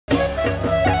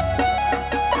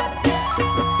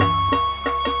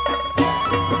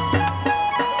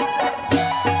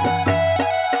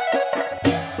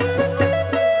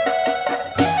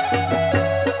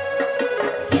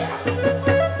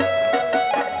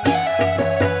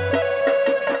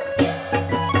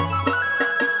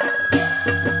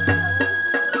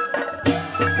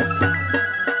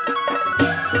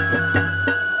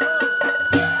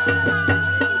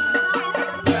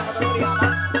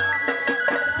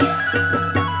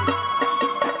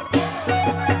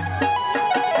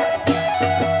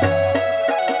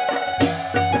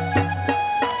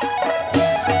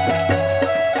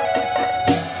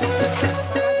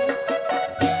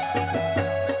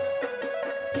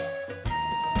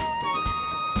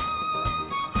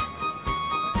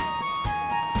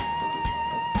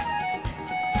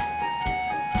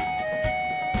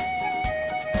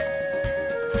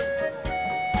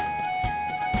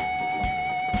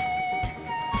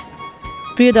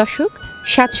প্রিয় দর্শক,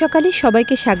 সাত সকালে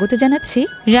সবাইকে স্বাগত জানাচ্ছি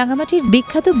রাঙামাটির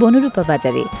বিখ্যাত বনরূপা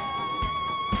বাজারে।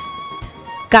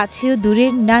 কাছে ও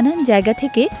দূরের নানান জায়গা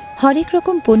থেকে হরেক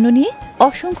রকম পণ্য নিয়ে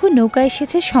অসংখ্য নৌকা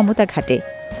এসেছে সমতা ঘাটে।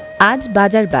 আজ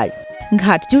বাজার বার,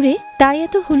 ঘাট জুড়ে তাই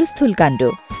এত হুলস্থুল কাণ্ড।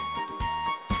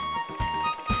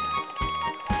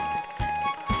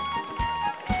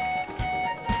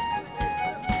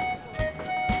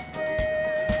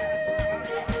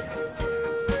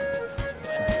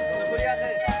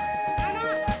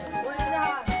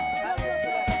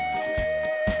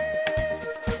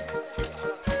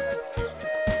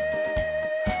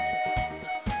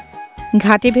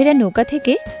 ঘাটে ভেড়া নৌকা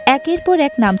থেকে একের পর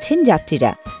এক নামছেন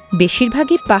যাত্রীরা,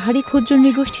 বেশিরভাগই পাহাড়ি ক্ষুদ্র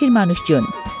নৃগোষ্ঠীর মানুষজন।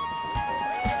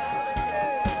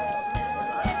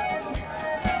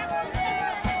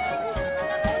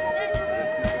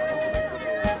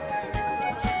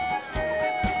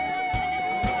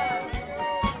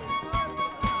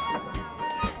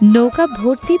 নৌকা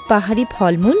ভর্তি পাহাড়ি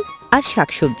ফলমূল আর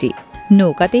শাকসবজি,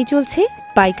 নৌকাতেই চলছে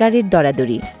পাইকারের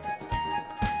দরাদরি।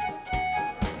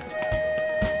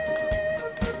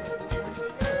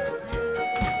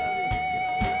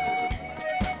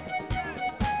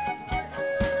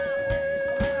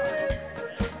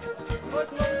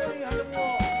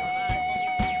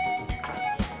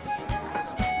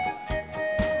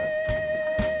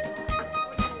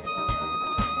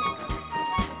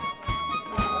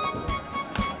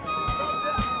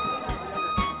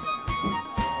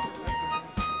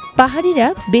 পাহাড়িরা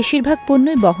বেশিরভাগ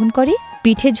পণ্যই বহন করে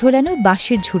পিঠে ঝোলানো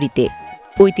বাঁশের ঝুড়িতে।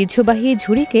 ঐতিহ্যবাহী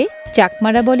ঝুড়িকে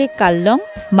চাকমারা বলে কাল্লং,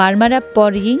 মারমারা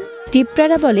পরইং,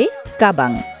 টিপরারা বলে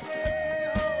কাবাং।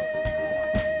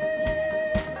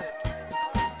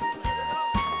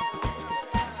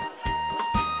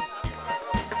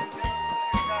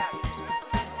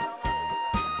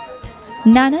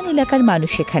 নানান এলাকার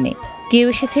মানুষ এখানে, কেউ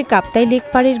এসেছে কাপ্তাই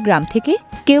লেকপাড়ের গ্রাম থেকে,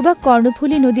 কেউ বা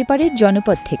কর্ণফুলী নদীপাড়ের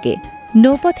জনপদ থেকে।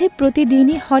 নৌপথে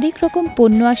প্রতিদিনই হরেক রকম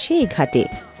পণ্য আসে এ ঘাটে,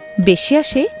 বেশি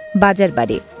আসে বাজার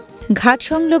বারে। ঘাট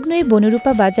সংলগ্ন এই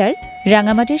বনরূপা বাজার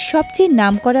রাঙামাটির সবচেয়ে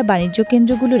নামকরা বাণিজ্য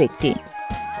কেন্দ্রগুলোর একটি।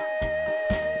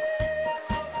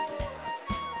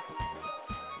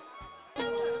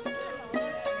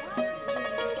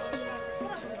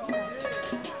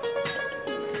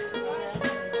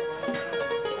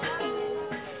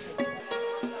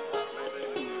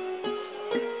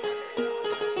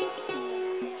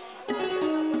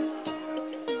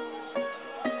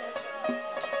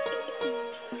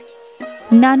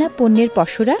 নানা পণ্যের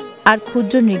পসরা আর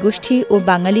ক্ষুদ্র নৃগোষ্ঠী ও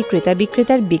বাঙালি ক্রেতা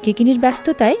বিক্রেতার বিক্রিকিনির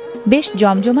ব্যস্ততায় বেশ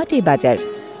জমজমাট এই বাজার।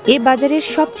 এ বাজারের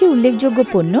সবচেয়ে উল্লেখযোগ্য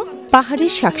পণ্য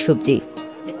পাহাড়ের শাকসবজি।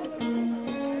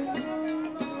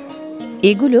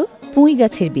 এগুলো পুঁই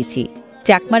গাছের বিচি,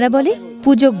 চাকমারা বলে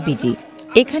পুজক বিজি।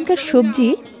 এখানকার সবজি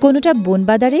কোনোটা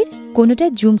বনবাদারের, কোনোটা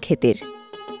জুম ক্ষেতের।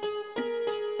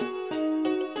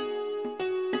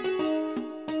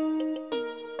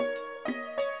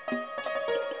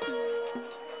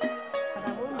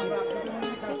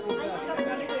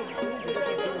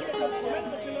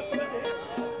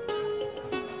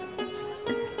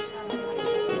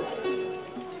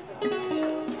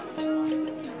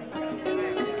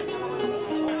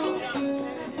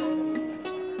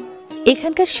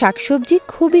 এখানকার শাকসবজি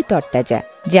খুবই তরতাজা,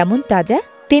 যেমন তাজা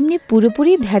তেমনি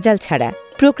পুরোপুরি ভেজাল ছাড়া।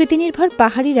 প্রকৃতি নির্ভর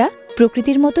পাহাড়িরা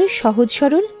প্রকৃতির মতোই সহজ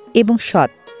সরল এবং সৎ।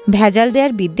 ভেজাল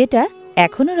দেওয়ার বিদ্যেটা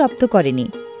এখনও রপ্ত করেনি।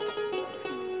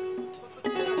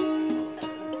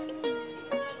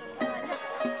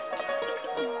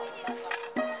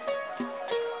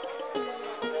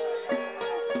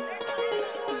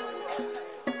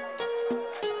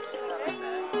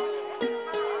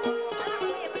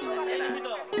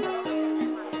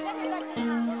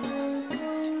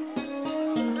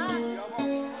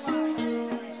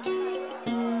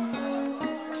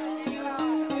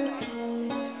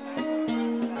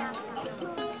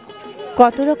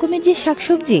 কত রকমের যে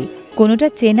শাকসবজি, কোনোটা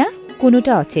চেনা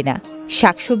কোনোটা অচেনা।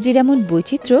 শাকসবজির এমন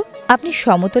বৈচিত্র্য আপনি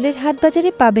সমতলের হাট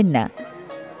বাজারে পাবেন না।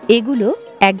 এগুলো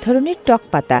এক ধরনের টক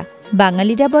পাতা,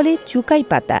 বাঙালিরা বলে চুকাই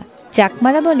পাতা,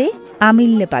 চাকমারা বলে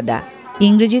আমিল্লে পাতা,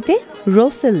 ইংরেজিতে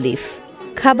রোসেল লিফ।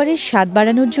 খাবারের স্বাদ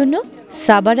বাড়ানোর জন্য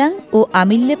সাবারাং ও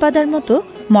আমিল্লে পাতার মতো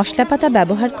মশলা পাতা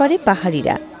ব্যবহার করে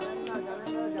পাহাড়িরা।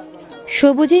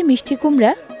 সবুজে মিষ্টি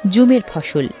কুমড়া জুমের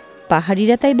ফসল,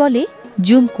 পাহাড়িরা তাই বলে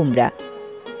জুম কুমড়া।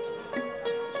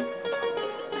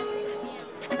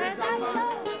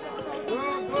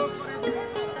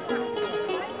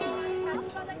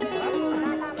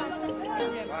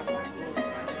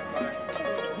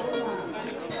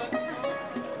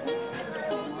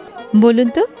 বলুন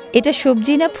তো, এটা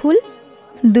সবজি না ফুল?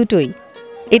 দুটোই।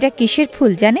 এটা কিসের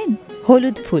ফুল জানেন?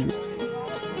 হলুদ ফুল।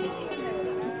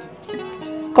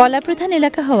 কলা প্রধান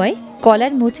এলাকা হওয়ায়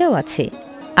কলার মোচাও আছে,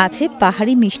 আছে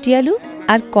পাহাড়ি মিষ্টি আলু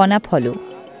আর কণা ফলও।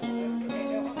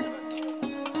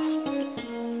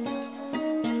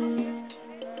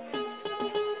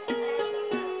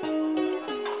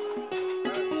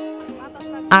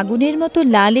 আগুনের মতো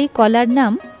লাল এই কলার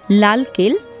নাম লাল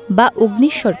কেল বা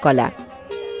অগ্নিশ্বর কলা।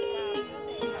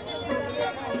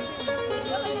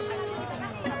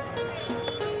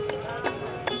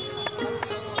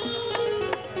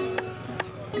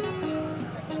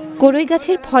 কড়ই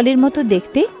গাছের ফলের মতো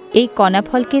দেখতে এই কণা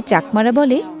ফলকে চাকমারা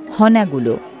বলে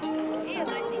হনাগুলো।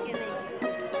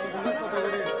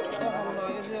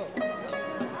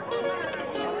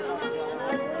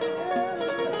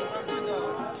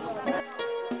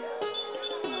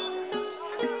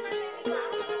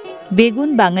 বেগুন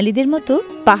বাঙালিদের মতো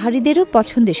পাহাড়িদেরও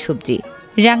পছন্দের সবজি।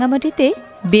 রাঙামাটিতে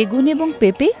বেগুন এবং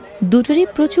পেঁপে দুটোরই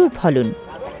প্রচুর ফলন।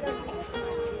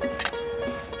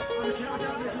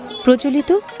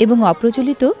 প্রচলিত এবং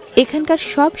অপ্রচলিত এখানকার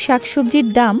সব শাকসবজির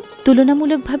দাম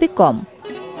তুলনামূলকভাবে কম।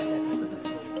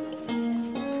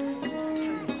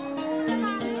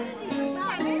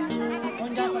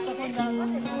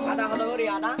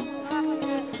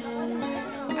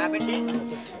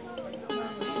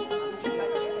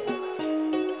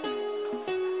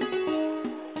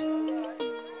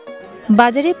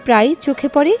 বাজারে প্রায় চোখে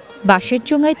পড়ে বাঁশের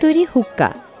চোঙায় তৈরি হুক্কা,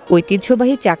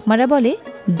 ঐতিহ্যবাহী চাকমারা বলে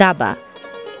দাবা।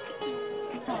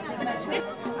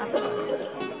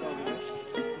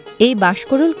 এই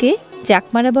বাঁশকরলকে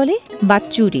চাকমারা বলে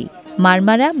বাচ্চুরি,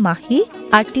 মারমারা মাহি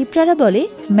আর টিপরারা বলে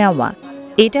মেওয়া।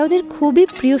 এটা ওদের খুবই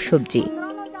প্রিয় সবজি।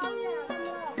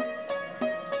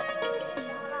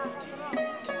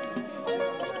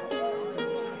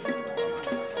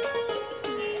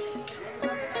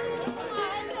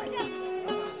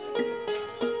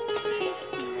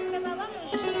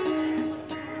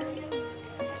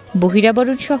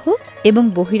 বহিরাবরণ সহ এবং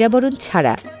বহিরাবরণ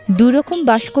ছাড়া দুরকম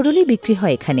বাঁশকরলই বিক্রি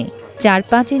হয় এখানে।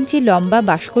 4-5 ইঞ্চি লম্বা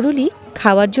বাঁশকরলই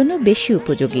খাওয়ার জন্য বেশি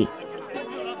উপযোগী।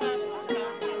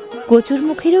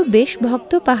 কচুরমুখীরও বেশ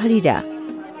ভক্ত পাহাড়িরা।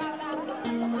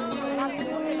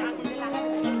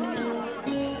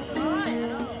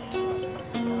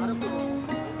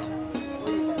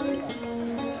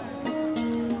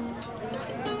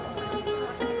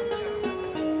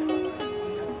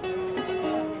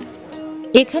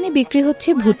 এখানে বিক্রি হচ্ছে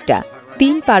ভুট্টা।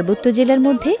 3 পার্বত্য জেলার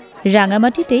মধ্যে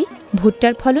রাঙামাটিতেই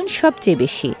ভুট্টার ফলন সবচেয়ে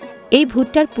বেশি। এই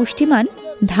ভুট্টার পুষ্টিমান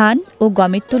ধান ও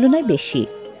গমের তুলনায় বেশি।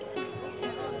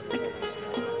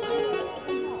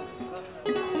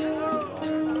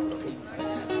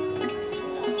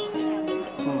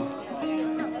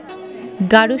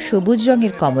 গাঢ় সবুজ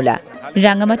রঙের কমলা।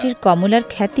 রাঙামাটির কমলার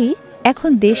খ্যাতি এখন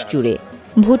দেশ জুড়ে।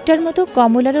 ভুট্টার মতো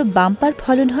কমলারও বাম্পার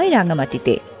ফলন হয়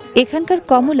রাঙামাটিতে। এখানকার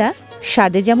কমলা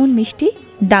স্বাদে যেমন মিষ্টি,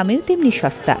 দামেও তেমনি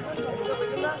সস্তা।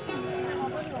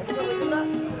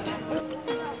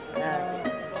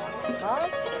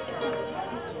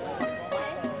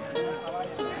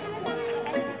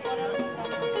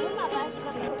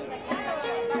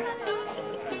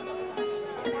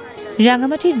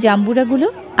 রাঙামাটির জাম্বুরাগুলো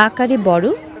আকারে বড়,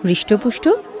 হৃষ্টপুষ্ট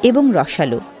এবং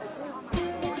রসালো।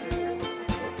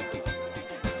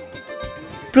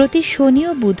 প্রতি শনি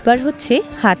ও বুধবার হচ্ছে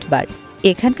হাটবার।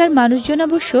 এখানকার মানুষজন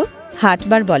অবশ্য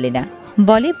হাটবার বলে না,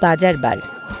 বলে বাজারবার।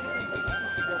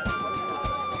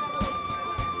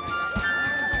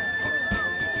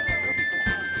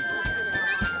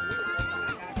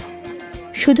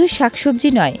 শুধু শাকসবজি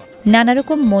নয়, নানা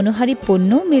রকম মনোহারী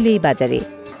পণ্য মেলে এই বাজারে।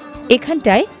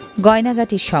 এখানটায়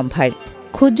গয়নাগাটির সম্ভার।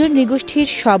 ক্ষুদ্র নৃগোষ্ঠীর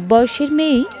সব বয়সের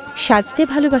মেয়েই সাজতে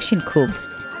ভালোবাসেন খুব।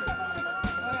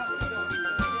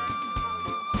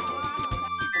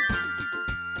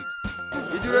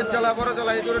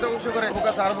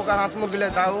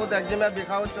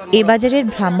 এ বাজারের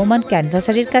ভ্রাম্যমান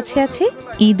ক্যানভাসারের কাছে আছে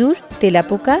ইঁদুর,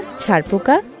 তেলাপোকা,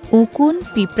 ছারপোকা, উকুন,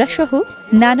 পিঁপড়া সহ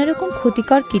নানা রকম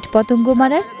ক্ষতিকর কীটপতঙ্গ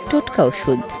মারার টোটকা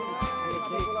ওষুধ।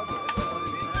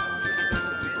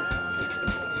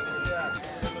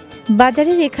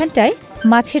 বাজারের এখানটায়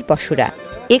মাছের পসরা।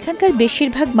 এখানকার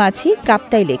বেশিরভাগ মাছই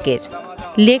কাপ্তাই লেকের।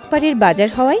 লেক পাড়ের বাজার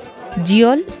হওয়ায়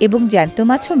জিয়ল এবং জ্যান্ত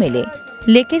মাছও মেলে।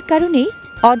 লেকের কারণেই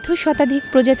অর্ধশতাধিক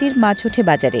প্রজাতির মাছ ওঠে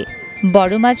বাজারে।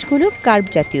 বড় মাছগুলো কার্প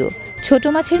জাতীয়, ছোট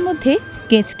মাছের মধ্যে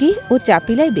কেঁচকি ও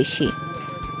চাপিলাই বেশি।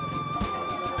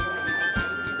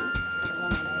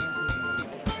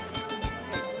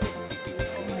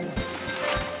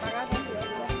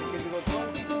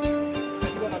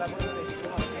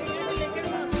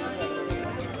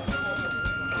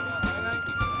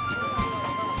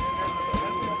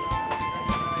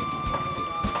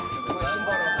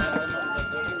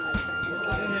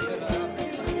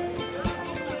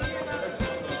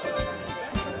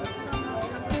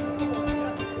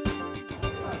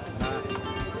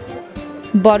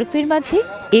 বরফের মাঝে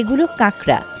এগুলো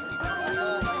কাঁকড়া।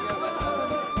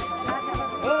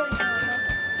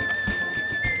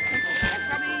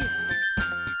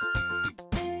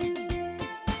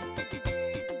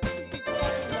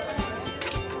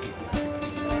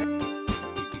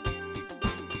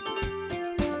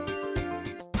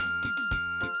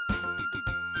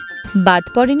 বাদ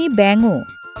পড়েনি ব্যাঙও।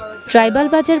 ট্রাইবাল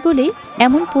বাজার বলে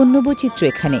এমন পণ্য বৈচিত্র্য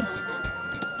এখানে।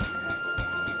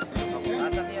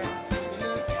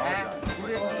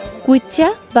 কুইচ্চা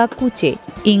বা কুচে,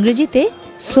 ইংরেজিতে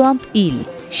সোয়াম্প ইল,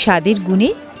 স্বাদের গুণে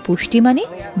পুষ্টিমানে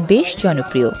বেশ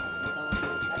জনপ্রিয়।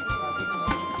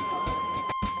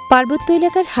 পার্বত্য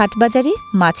এলাকার হাটবাজারে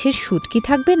মাছের শুটকি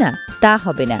থাকবে না তা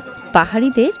হবে না।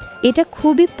 পাহাড়িদের এটা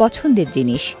খুবই পছন্দের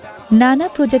জিনিস। নানা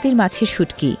প্রজাতির মাছের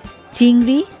শুটকি,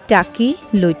 চিংড়ি, টাকি,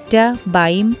 লইট্টা,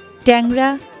 বাইম, ট্যাংরা,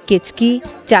 কেচকি,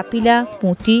 চাপিলা,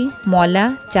 পুঁটি, মলা,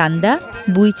 চান্দা,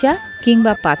 বুইচা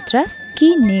কিংবা পাত্রা কি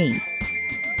নেই।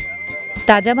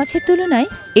 তাজা মাছের তুলনায়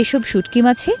এসব শুটকি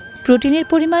মাছে প্রোটিনের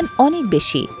পরিমাণ অনেক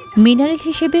বেশি। মিনারেল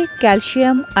হিসেবে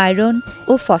ক্যালসিয়াম, আয়রন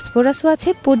ও ফসফরাসও আছে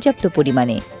পর্যাপ্ত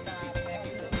পরিমাণে।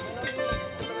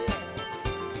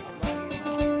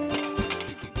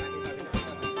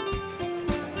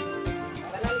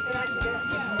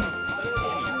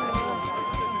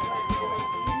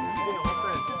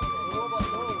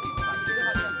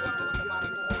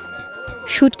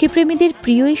 শুটকি প্রেমীদের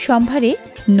প্রিয় এই সম্ভারে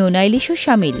নোনা ইলিশও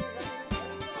শামিল।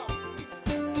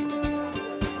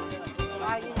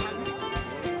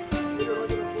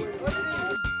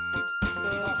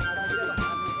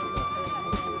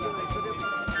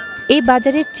 এই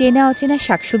বাজারের চেনা অচেনা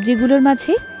শাকসবজিগুলোর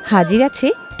মাঝে হাজির আছে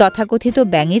তথাকথিত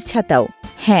ব্যাঙের ছাতাও।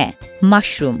 হ্যাঁ,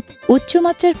 মাশরুম,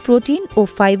 উচ্চমাত্রার প্রোটিন ও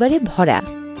ফাইবারে ভরা।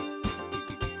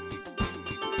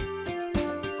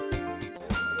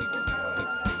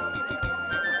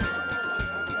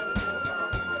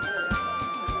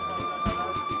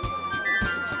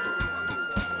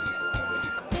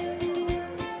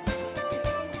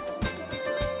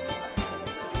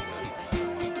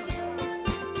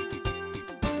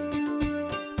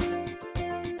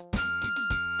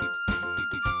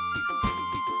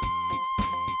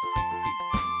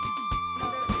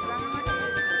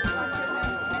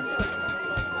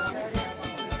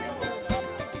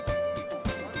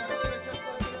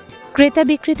 ক্রেতা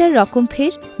বিক্রেতার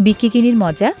রকমফের, বিকিকিনির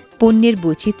মজা, পণ্যের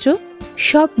বৈচিত্র্য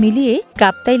সব মিলিয়ে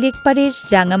কাপ্তাই লেকপাড়ের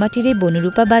রাঙামাটির এই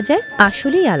বনরূপা বাজার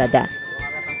আসলেই আলাদা।